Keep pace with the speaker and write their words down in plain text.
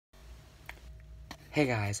Hey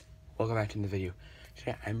guys, welcome back to the video.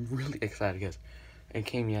 Today I'm really excited because it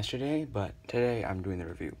came yesterday, but today I'm doing the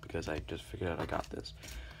review because I just figured out I got this.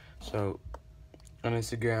 So on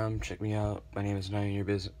Instagram, check me out. My name is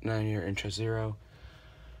 9year Interest Zero.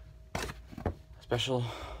 Special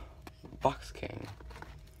Box King.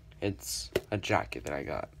 It's a jacket that I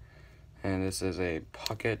got, and this is a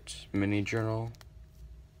pocket mini journals.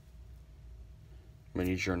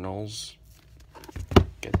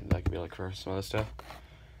 Guess that could be like for some other stuff.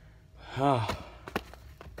 I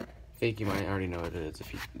think you might already know what it is.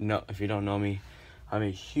 If you don't know me, I'm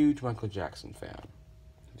a huge Michael Jackson fan.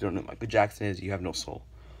 If you don't know what Michael Jackson is, you have no soul.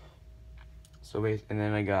 So and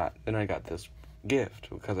then I got this gift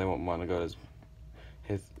because I want to go to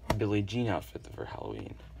his Billie Jean outfit for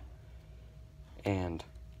Halloween. And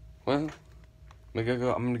well, I'm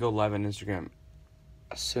gonna go live on Instagram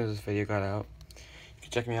as soon as this video got out. You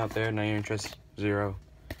can check me out there, 9year Interest Zero.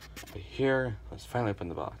 But here, let's finally open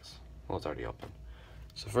the box. Well, it's already open.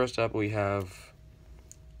 So first up, we have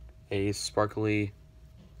a sparkly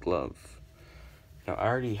glove. Now, I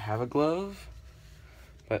already have a glove,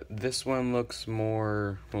 but this one looks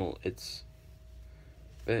more, well, it's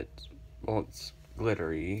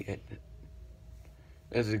glittery. It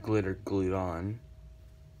is a glitter glued on.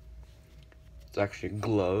 It's actually a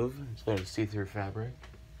glove. It's got a see-through fabric.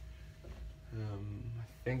 I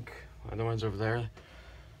think other ones over there.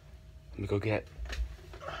 Let me go get.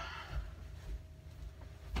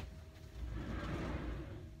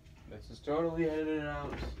 This is totally edited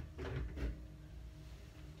out.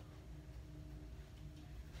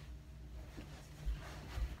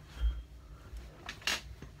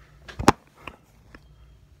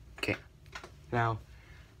 Okay, now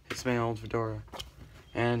it's my old fedora,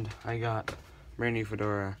 and I got a brand new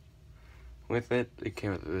fedora. With it, it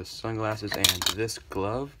came with this sunglasses and this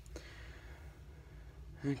glove.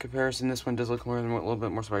 In comparison, this one does look a little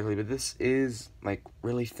bit more sparkly, but this is like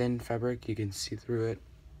really thin fabric. You can see through it.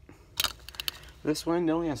 This one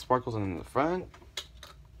only has sparkles on the front.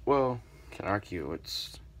 Well, can argue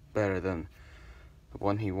it's better than the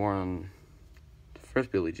one he wore on the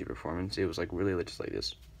first Billie Jean performance. It was like really just like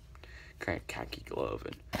this kind of khaki glove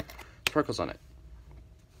and sparkles on it.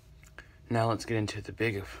 Now let's get into the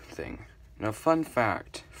big thing. Now, fun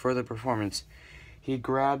fact, for the performance, he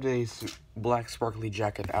grabbed a black sparkly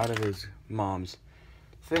jacket out of his mom's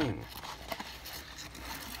thing.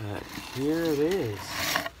 Here it is.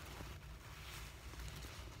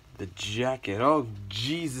 The jacket. Oh,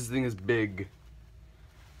 jeez, this thing is big.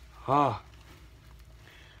 Ah.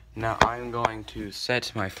 Now I'm going to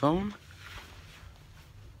set my phone.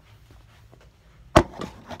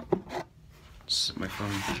 Set my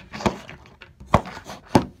phone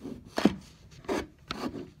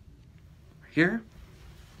here.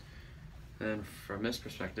 Then from this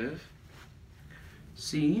perspective,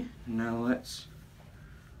 see, now let's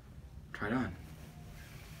try it on.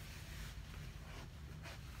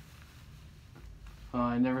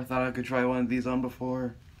 I never thought I could try one of these on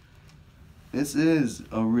before. This is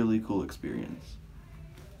a really cool experience.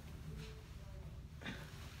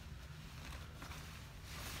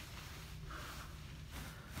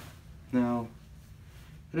 Now,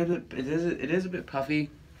 it is a bit puffy.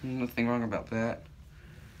 Nothing wrong about that.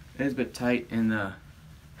 It is a bit tight in the,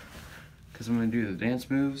 because I'm going to do the dance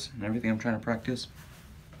moves and everything I'm trying to practice.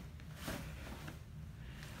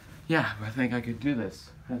 Yeah, I think I could do this.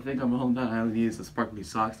 I think I'm all done. I would use the sparkly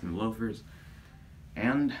socks and loafers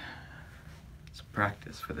and some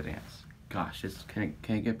practice for the dance. Gosh, can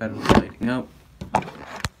it get better than lighting? Nope.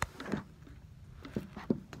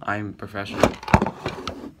 I'm professional.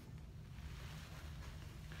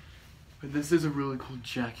 But this is a really cool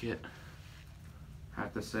jacket, I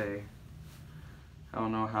have to say. I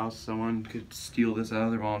don't know how someone could steal this out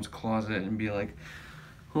of their mom's closet and be like,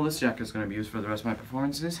 well, this jacket is going to be used for the rest of my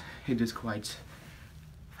performances. It is quite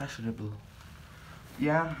fashionable.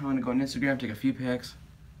 Yeah, I'm going to go on Instagram, take a few pics,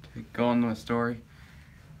 go on the story,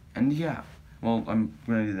 and yeah, well, I'm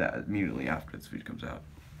going to do that immediately after this video comes out.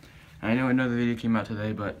 I know another video came out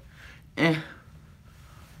today, but it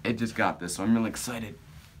just got this, so I'm really excited.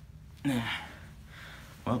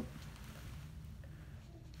 Well,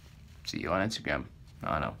 see you on Instagram.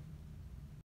 I don't know.